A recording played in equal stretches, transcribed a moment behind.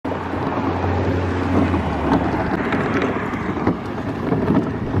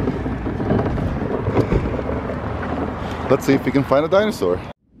Let's see if we can find a dinosaur.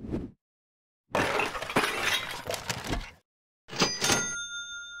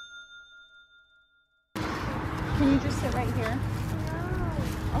 Can you just sit right here?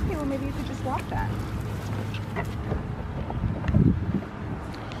 No. Okay, well maybe you could just walk that.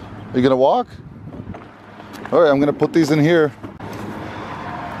 Are you gonna walk? All right, I'm gonna put these in here.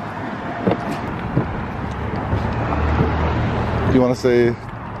 Do you want to say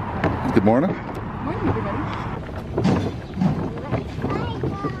good morning? Good morning, everybody.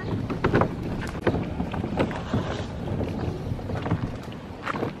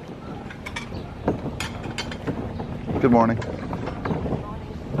 Good morning.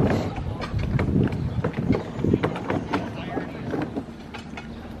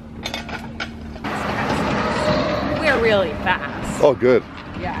 We're really fast. Oh, good.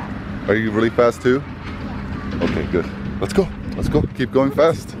 Yeah. Are you really fast too? Okay, good. Let's go. Let's go. Keep going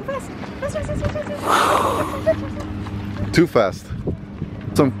fast. Too fast.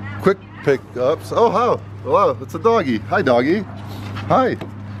 Some quick pickups. Oh, how? Hello, it's a doggy. Hi, doggy. Hi.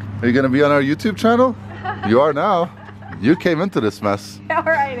 Are you going to be on our YouTube channel? You are now. You came into this mess. All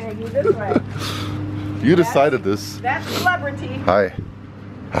right, Aggie, this way. You decided this. That's celebrity. Hi.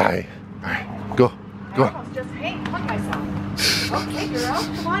 Hi. Hi. Go. Go. I almost just hung myself. Okay, girl,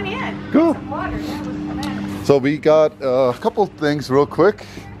 come on in. Go. Some water. That was come in. So we got a couple things real quick.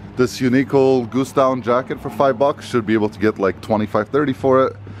 This unique old goose down jacket for $5. Should be able to get like 25, 30 for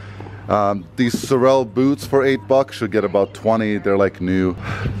it. These Sorel boots for $8 should get about 20. They're like new.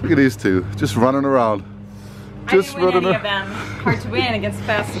 Look at these two, just running around. Just I didn't win any of them. Hard to win against the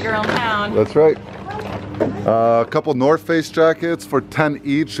fastest girl in town. That's right. A couple North Face jackets for 10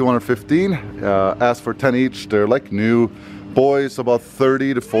 each, 215. Asked for 10 each. They're like new. Boys about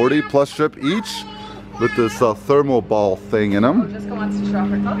 30 to 40 plus ship each, with this thermal ball thing in them. Jessica wants to shop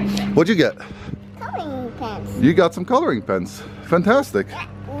her coloring pens. What'd you get? Coloring pens. You got some coloring pens. Fantastic.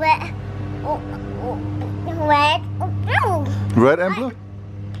 Red or blue. Red and blue?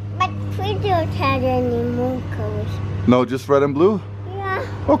 But we don't have any more colors. No, just red and blue? Yeah.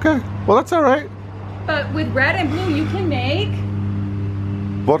 Okay, well that's all right. But with red and blue, you can make...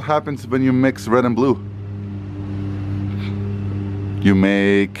 What happens when you mix red and blue? You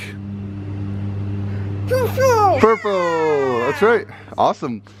make... Purple. Purple! That's right.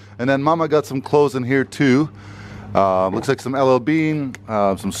 Awesome. And then Mama got some clothes in here too. Looks like some LL Bean,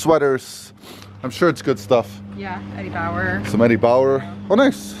 some sweaters. I'm sure it's good stuff. Yeah, Eddie Bauer. Some Eddie Bauer. Oh,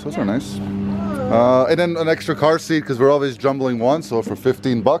 nice. Those are nice. And then an extra car seat because we're always jumbling one. So for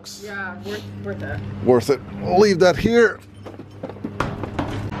 $15. Yeah, worth it. Worth it. We'll leave that here.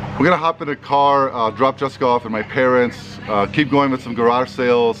 We're gonna hop in a car, drop Jessica off at my parents, keep going with some garage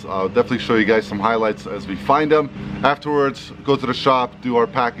sales. I'll definitely show you guys some highlights as we find them. Afterwards, go to the shop, do our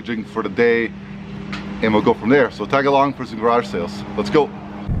packaging for the day, and we'll go from there. So tag along for some garage sales. Let's go.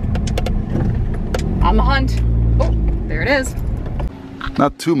 On the hunt. Oh, there it is.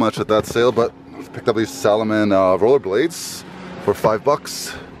 Not too much at that sale, but picked up these Salomon rollerblades for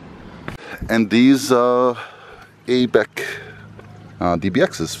 $5. And these ABEC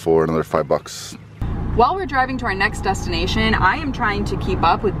DBXs for another $5. While we're driving to our next destination, I am trying to keep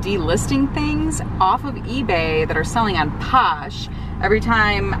up with delisting things off of eBay that are selling on Posh. Every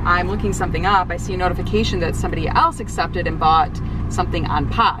time I'm looking something up, I see a notification that somebody else accepted and bought something on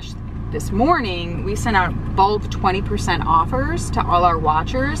Posh. This morning, we sent out bulk 20% offers to all our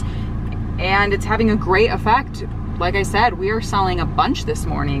watchers, and it's having a great effect. Like I said, we are selling a bunch this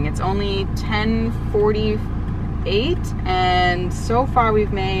morning. It's only 10:48, and so far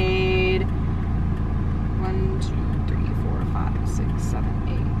we've made 1, 2, 3, 4, 5, 6, 7,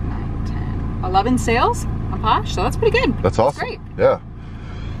 8, 9, 10, 11 sales on Posh, so that's pretty good. That's awesome. Great. Yeah.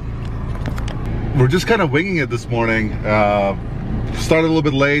 We're just kind of winging it this morning. Started a little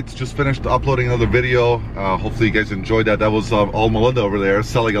bit late, just finished uploading another video. Hopefully you guys enjoyed that. That was old Melinda over there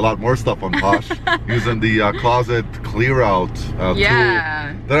selling a lot more stuff on Posh using the closet clear out tool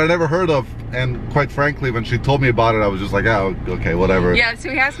that I never heard of. And quite frankly, when she told me about it, I was just like, oh, okay, whatever. Yeah, so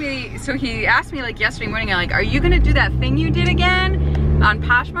he asked me like yesterday morning, like, are you gonna do that thing you did again on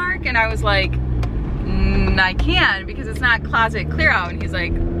Poshmark? And I was like, I can, because it's not closet clear out. And he's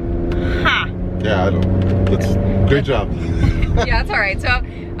like, ha. Yeah, I don't. That's great job. Yeah, it's all right. So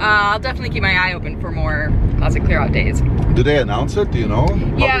I'll definitely keep my eye open for more closet clear out days. Did they announce it? Do you know?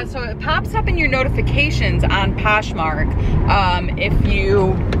 Yeah, so it pops up in your notifications on Poshmark. If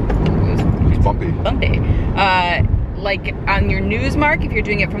you... It's bumpy. Like on your Newsmark, if you're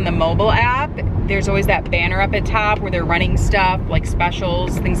doing it from the mobile app, there's always that banner up at top where they're running stuff, like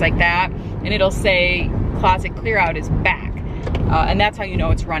specials, things like that. And it'll say closet clear out is back. And that's how you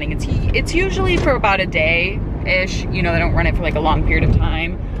know it's running. It's usually for about a day, ish. You know, they don't run it for like a long period of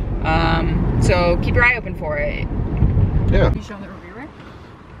time. So keep your eye open for it. Yeah. You shown the reviewer?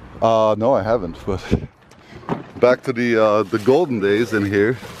 No, I haven't, but back to the golden days in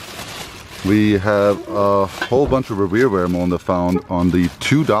here. We have a whole bunch of rearwear Melinda found on the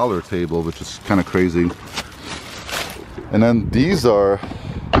 $2 table, which is kind of crazy. And then these are,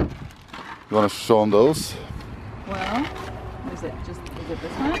 you want to show them those? Well, is it this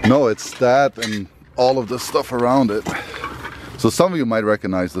one? No, it's that and all of the stuff around it. So some of you might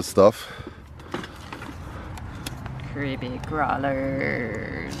recognize this stuff. Creepy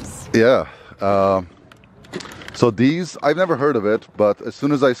crawlers. Yeah. So these, I've never heard of it, but as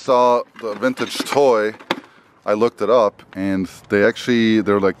soon as I saw the vintage toy, I looked it up, and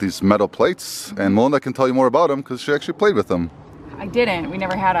they're like these metal plates, and Melinda can tell you more about them because she actually played with them. I didn't. We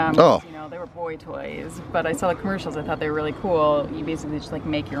never had them. Oh. You know, they were boy toys, but I saw the commercials. I thought they were really cool. You basically just like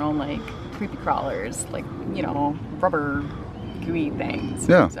make your own like creepy crawlers, like, you know, rubber gooey things.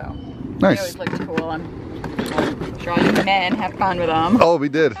 Yeah. So Nice. they always looked cool. I'm sure all you men have fun with them. Oh, we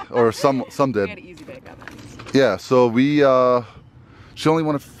did, or some We did. had easy bake ovens. Yeah. So we, she only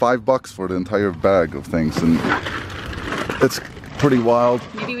wanted $5 for the entire bag of things, and it's pretty wild.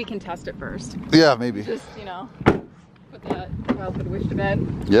 Maybe we can test it first. Yeah, maybe. Just, you know, put that childhood wish to bed.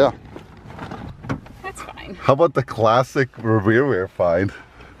 Yeah. That's fine. How about the classic rearwear find?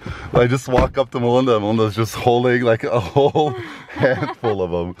 I just walk up to Melinda, and Melinda's just holding like a whole handful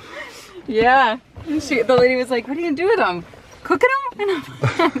of them. Yeah. The lady was like, what are you gonna do with them? Cooking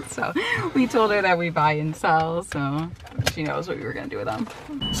them? So we told her that we buy and sell, so she knows what we were gonna do with them.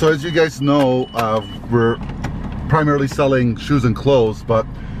 So as you guys know, we're primarily selling shoes and clothes, but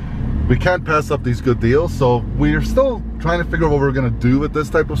we can't pass up these good deals, so we're still trying to figure out what we're gonna do with this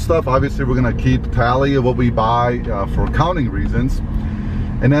type of stuff. Obviously we're gonna keep tally of what we buy for accounting reasons,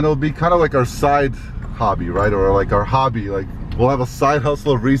 and then it'll be kind of like our side hobby, right? Or like our hobby, like we'll have a side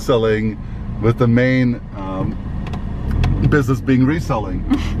hustle of reselling with the main business being reselling,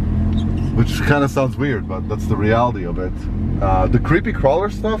 which kind of sounds weird, but that's the reality of it. The creepy crawler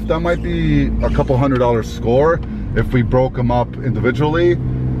stuff, that might be a couple $100 score if we broke them up individually,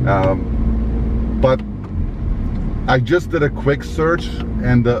 but I just did a quick search,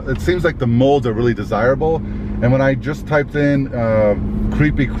 and it seems like the molds are really desirable, and when I just typed in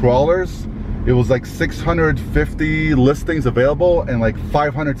creepy crawlers, it was like 650 listings available and like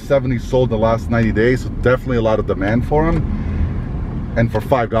 570 sold in the last 90 days, so definitely a lot of demand for them. And for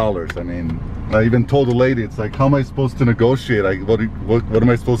 $5, I mean, I even told the lady, it's like, how am I supposed to negotiate? What am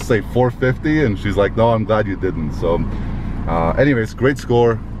I supposed to say, 450? And she's like, no, I'm glad you didn't. So anyways, great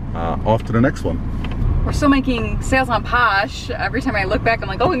score. Off to the next one. We're still making sales on Posh. Every time I look back, I'm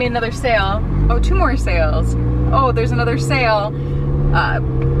like, oh, we made another sale. Oh, 2 more sales. Oh, there's another sale.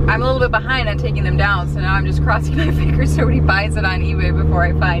 I'm a little bit behind on taking them down, so now I'm just crossing my fingers so nobody buys it on eBay before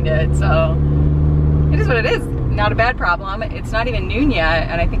I find it. So it is what it is. Not a bad problem. It's not even noon yet,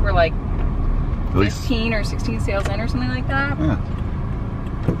 and I think we're like 15 or 16 sales in or something like that. Yeah.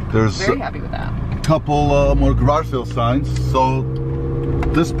 There's very happy with that. A couple more garage sale signs. So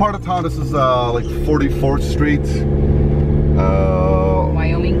this part of town, this is like 44th Street,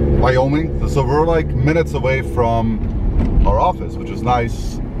 Wyoming. So we're like minutes away from our office, which is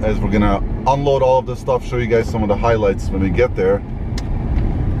nice, as we're gonna unload all of this stuff, show you guys some of the highlights when we get there.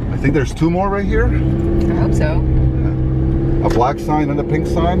 I think there's 2 more right here. I hope so. Yeah. A black sign and a pink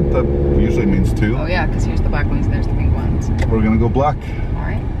sign. That usually means 2. Oh yeah, because here's the black ones and there's the pink ones. We're gonna go black. All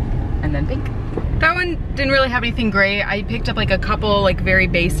right, and then pink. That one didn't really have anything great. I picked up like a couple like very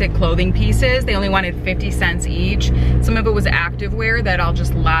basic clothing pieces. They only wanted 50 cents each. Some of it was activewear that I'll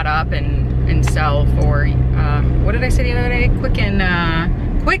just lot up and sell for, what did I say the other day? Quick and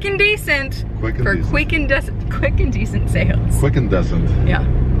decent. Quick and decent sales. Quick and decent. Yeah.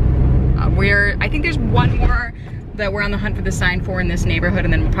 I think there's one more that we're on the hunt for the sign for in this neighborhood,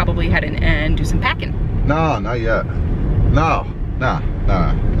 and then we'll probably head in and do some packing. No, not yet. No.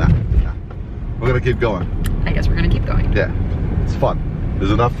 We're gonna keep going. I guess we're gonna keep going. Yeah, it's fun.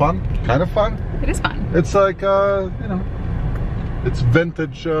 Is it not fun? Kind of fun? It is fun. It's like, you know, it's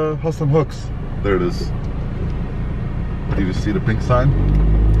vintage Hustle and Hooks. There it is. Do you see the pink sign?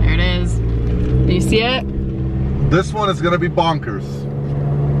 There it is. Do you see it? This one is gonna be bonkers.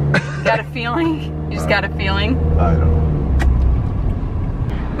 Got a feeling? You just got a feeling? I don't know.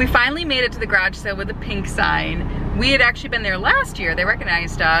 We finally made it to the garage sale with the pink sign. We had actually been there last year. They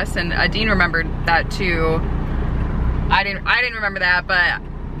recognized us, and Dean remembered that too. I didn't remember that, but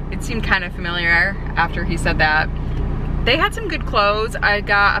it seemed kind of familiar after he said that. They had some good clothes. I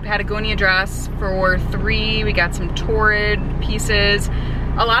got a Patagonia dress for $3. We got some Torrid pieces.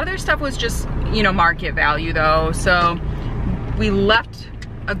 A lot of their stuff was just, you know, market value though. So we left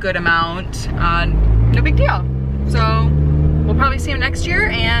a good amount. No big deal. So we'll probably see them next year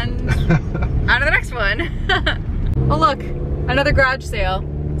and on to the next one. Oh look, another garage sale.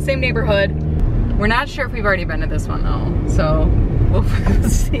 Same neighborhood. We're not sure if we've already been to this one though. So we'll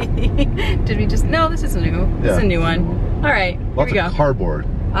see. Did we just, no, this is new. Yeah. This is a new one. All right, here Lots we go. Of cardboard.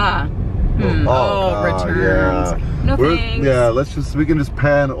 Returns. Yeah. No thanks. Yeah, we can just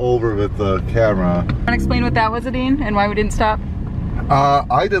pan over with the camera. Want to explain what that was, Adine, and why we didn't stop?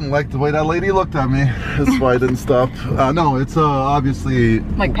 I didn't like the way that lady looked at me. That's why I didn't stop. No, it's obviously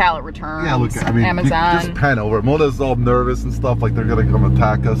like pallet returns. Yeah, look, I mean, Amazon. Just pan over. Mona's all nervous and stuff, like they're gonna come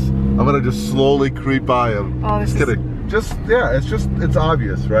attack us. I'm gonna just slowly creep by them. Oh, just kidding. Just yeah, it's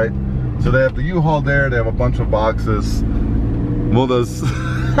obvious, right? So they have the U-Haul there. They have a bunch of boxes. Mona's.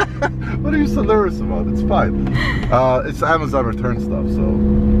 What are you so nervous about? It's fine. It's Amazon return stuff,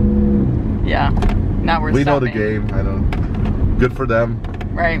 so yeah. Now we're we stopping. know the game. I know. Good for them.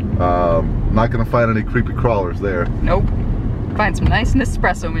 Right. Not gonna find any creepy crawlers there. Nope. Find some nice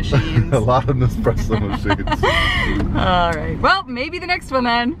Nespresso machines. A lot of Nespresso machines. All right. Well, maybe the next one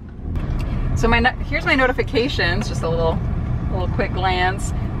then. So here's my notifications. Just a little quick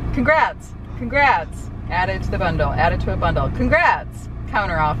glance. Congrats. Congrats. Added to the bundle. Added to a bundle. Congrats.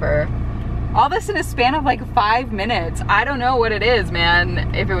 Counter offer. All this in a span of like 5 minutes. I don't know what it is,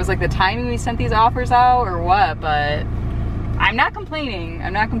 man. If it was like the timing we sent these offers out or what, but I'm not complaining.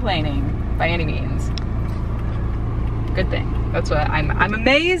 I'm not complaining by any means. Good thing. That's what I'm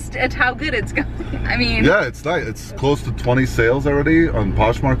amazed at how good it's going. I mean, yeah, it's nice. It's close to 20 sales already on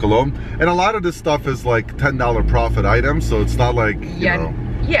Poshmark alone, and a lot of this stuff is like $10 profit items, so it's not like you know,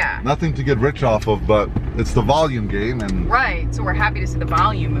 nothing to get rich off of, but it's the volume game. And right, so we're happy to see the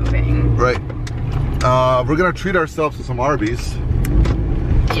volume moving. Right. We're gonna treat ourselves to some Arby's.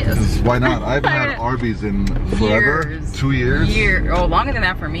 Yes. Why not? I haven't had Arby's in forever. Years. 2 years? Oh, longer than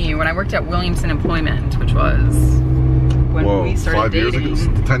that for me. When I worked at Williamson Employment, which was when we started dating. 5 years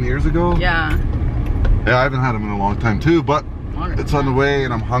ago? 10 years ago? Yeah. Yeah, I haven't had them in a long time too, but it's on the way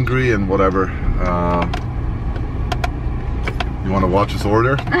and I'm hungry and whatever. You want to watch us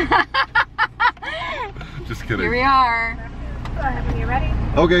order? Just kidding. Here we are. Go ahead when you're ready.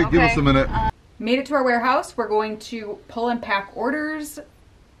 Okay, give us a minute. Made it to our warehouse. We're going to pull and pack orders,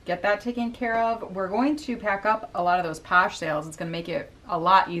 get that taken care of. We're going to pack up a lot of those Posh sales. It's going to make it a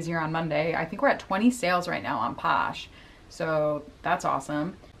lot easier on Monday. I think we're at 20 sales right now on Posh, so that's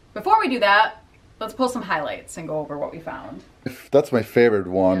awesome. Before we do that, let's pull some highlights and go over what we found. That's my favorite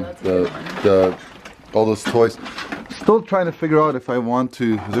one. Yeah, that's a good one. All those toys. Still trying to figure out if I want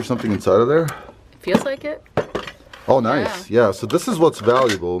to. Is there something inside of there? Feels like it. Oh, nice. Yeah, so this is what's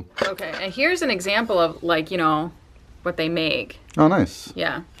valuable. Okay, and here's an example of, like, you know, what they make. Oh, nice.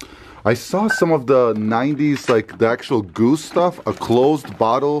 Yeah. I saw some of the 90s, like the actual Goose stuff, a closed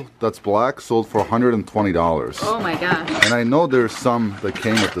bottle that's black, sold for $120. Oh my gosh. And I know there's some that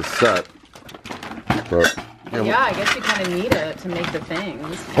came with the set. But yeah, I guess you kind of need it to make the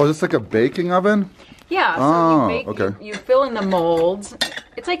things. Oh, is this like a baking oven? Yeah, so oh, you bake, okay. you fill in the molds.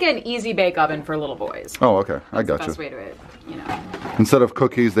 It's like an easy bake oven for little boys. Oh, okay. I got That's you. the best way to it, you know. Instead of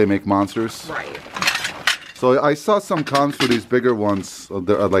cookies, they make monsters. Right. So I saw some cons for these bigger ones.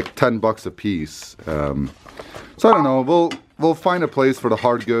 They're like $10 a piece. So I don't know. We'll find a place for the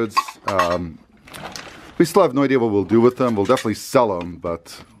hard goods. We still have no idea what we'll do with them. We'll definitely sell them,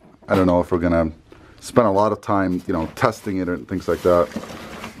 but I don't know if we're gonna spend a lot of time, you know, testing it and things like that.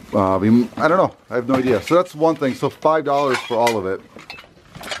 I don't know. I have no idea. So that's one thing. So $5 for all of it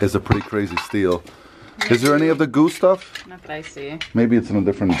is a pretty crazy steal. Is there any of the Goose stuff? Not that I see. Maybe it's in a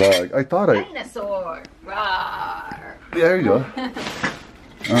different bag. I thought Dinosaur. Rawr. There you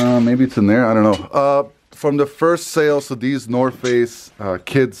go. Maybe it's in there. I don't know. From the first sale, so these North Face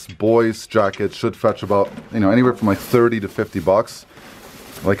kids, boys jackets should fetch about, you know, anywhere from like 30 to 50 bucks.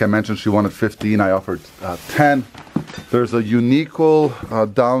 Like I mentioned, she wanted 15. I offered 10. There's a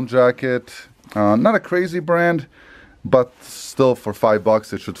Uniqlo down jacket. Not a crazy brand, but still for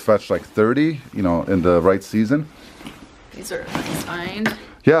 $5 it should fetch like 30, you know, in the right season. These are nice find.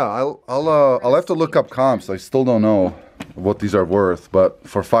 Yeah, I'll have to look up comps. I still don't know what these are worth, but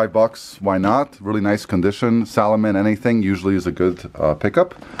for $5, why not? Really nice condition. Salomon, anything usually is a good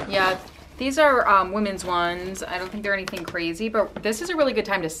pickup. Yeah, these are women's ones. I don't think they're anything crazy, but this is a really good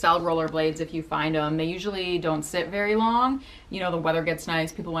time to sell rollerblades if you find them. They usually don't sit very long. You know, the weather gets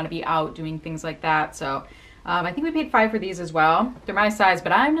nice. People want to be out doing things like that. So I think we paid $5 for these as well. They're my size,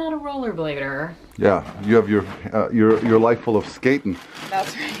 but I'm not a rollerblader. Yeah, you have your life full of skating.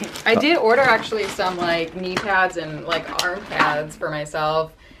 That's right. I did order actually some like knee pads and like arm pads for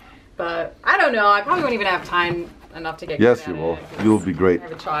myself, but I don't know. I probably won't even have time enough to get. Yes, you will. You'll be great. I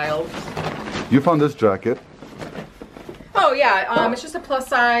have a child. You found this jacket. Oh yeah, it's just a plus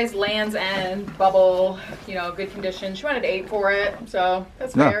size Lands' End bubble, you know, good condition. She wanted 8 for it, so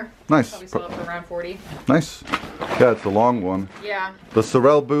that's fair. Nice. Probably sell it for around 40. Nice. Yeah, it's a long one. Yeah. The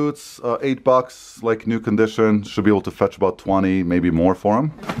Sorel boots, $8, like new condition. Should be able to fetch about 20, maybe more for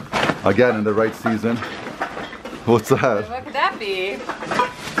them. Again, in the right season. What's that? What could that be?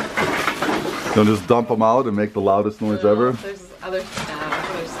 You'll just dump them out and make the loudest noise ever. There's other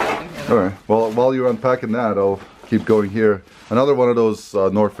stuff in here. All right. Well, while you're unpacking that, I'll keep going here. Another one of those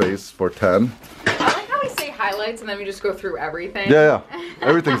North Face for 10. I like how we say highlights and then we just go through everything. Yeah.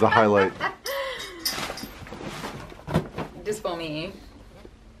 Everything's a highlight. Just for me.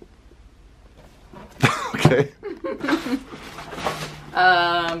 Okay.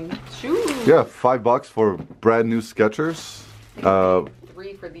 Shoes. Yeah, $5 for brand new Skechers.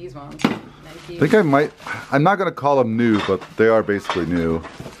 3 for these ones. I think I'm not gonna call them new, but they are basically new.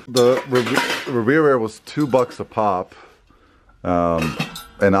 The Revere was $2 a pop,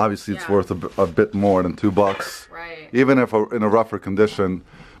 and obviously it's worth a bit more than $2. Right. Even if in a rougher condition.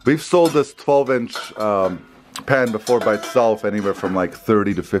 We've sold this 12-inch pan before by itself anywhere from like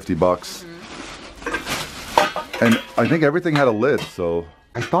 $30 to $50. And I think everything had a lid, so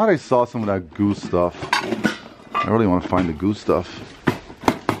I thought I saw some of that goose stuff. I really want to find the goose stuff.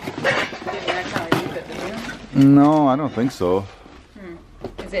 No, I don't think so.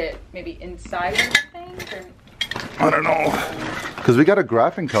 Is it maybe inside of the thing? I don't know. Because we got a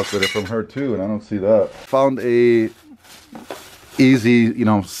graphing calculator from her too, and I don't see that. Found a easy, you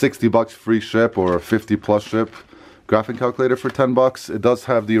know, $60 free ship or 50 plus ship graphing calculator for $10. It does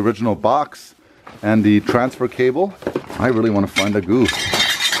have the original box and the transfer cable. I really want to find a goose.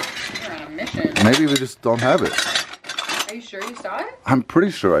 You're on a mission. Maybe we just don't have it. Are you sure you saw it? I'm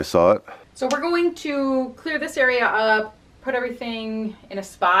pretty sure I saw it. So we're going to clear this area up, put everything in a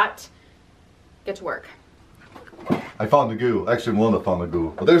spot, get to work. I found the goo. Actually, Melinda found the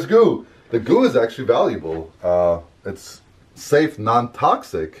goo. But there's goo. The goo is actually valuable. It's safe,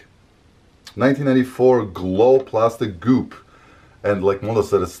 non-toxic. 1994 glow plastic goop. And like Melinda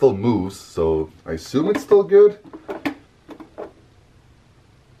said, it still moves, so I assume it's still good.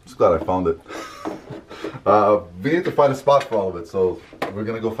 Just glad I found it. We need to find a spot for all of it, so we're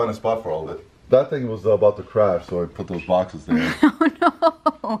gonna go find a spot for all of it. That thing was about to crash, so I put those boxes there. Oh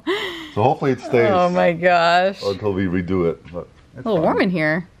no! So hopefully it stays. Oh my gosh! Until we redo it. But it's a little warm in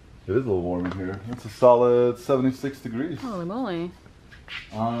here. It is a little warm in here. It's a solid 76 degrees. Holy moly!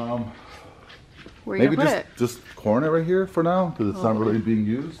 Where are you maybe gonna put it? just corner it right here for now, because it's not really being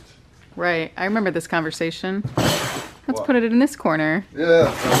used. Right. I remember this conversation. Let's put it in this corner.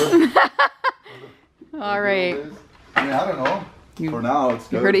 Yeah. All right. I mean, I don't know. For now, it's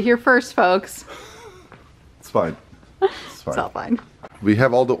good. You heard it here first, folks. It's fine. It's fine. It's all fine. We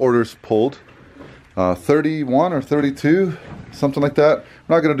have all the orders pulled. 31 or 32, something like that.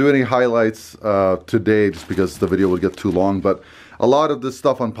 We're not going to do any highlights today just because the video would get too long, but a lot of this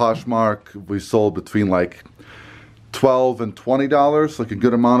stuff on Poshmark we sold between like $12 and $20, like a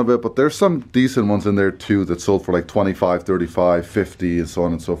good amount of it, but there's some decent ones in there too that sold for like 25, 35, 50 and so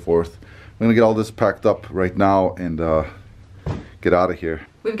on and so forth. I'm gonna get all this packed up right now and get out of here.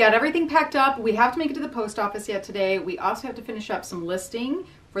 We've got everything packed up. We have to make it to the post office yet today. We also have to finish up some listing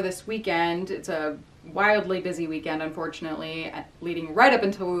for this weekend. It's a wildly busy weekend, unfortunately, leading right up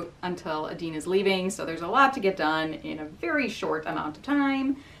until Adine is leaving. So there's a lot to get done in a very short amount of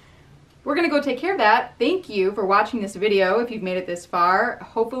time. We're gonna go take care of that. Thank you for watching this video if you've made it this far.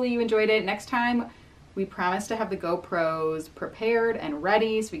 Hopefully you enjoyed it. Next time, we promise to have the GoPros prepared and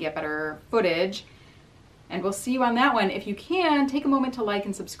ready so we get better footage. And we'll see you on that one. If you can, take a moment to like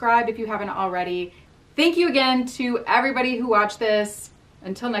and subscribe if you haven't already. Thank you again to everybody who watched this.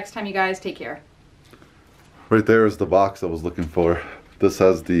 Until next time, you guys, take care. Right there is the box I was looking for. This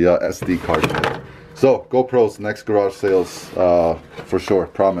has the SD card in it. So, GoPros, next garage sales, for sure,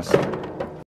 promise.